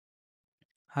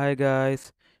Hi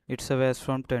guys, it's Avas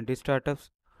from 20 Startups.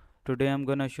 Today I'm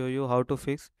gonna show you how to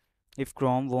fix if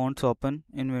Chrome won't open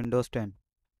in Windows 10.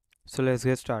 So let's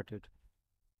get started.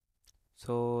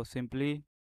 So simply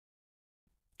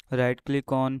right click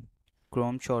on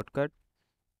Chrome shortcut,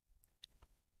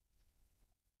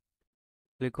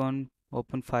 click on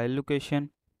open file location.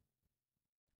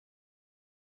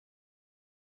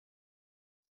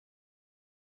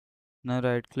 Now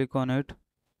right click on it,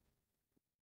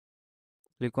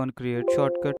 click on create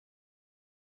shortcut,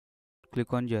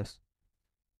 click on yes.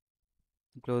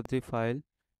 Close the file.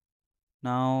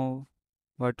 Now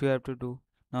what you have to do?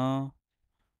 Now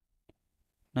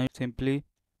now you simply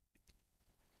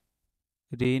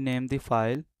rename the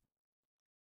file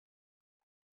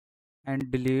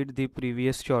and delete the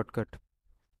previous shortcut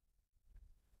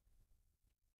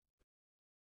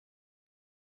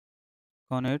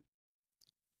on it.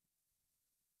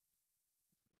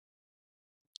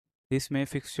 This may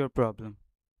fix your problem.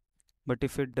 But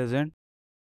if it doesn't,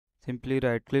 simply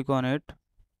right click on it,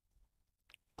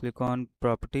 click on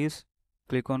properties,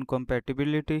 click on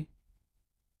compatibility.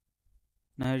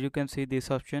 Now you can see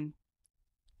this option.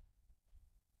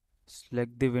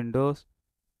 Select the Windows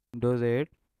 8,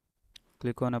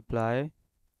 click on apply,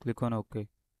 click on OK.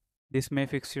 This may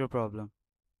fix your problem.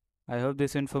 I hope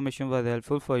this information was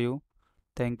helpful for you.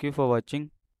 Thank you for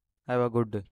watching. Have a good day.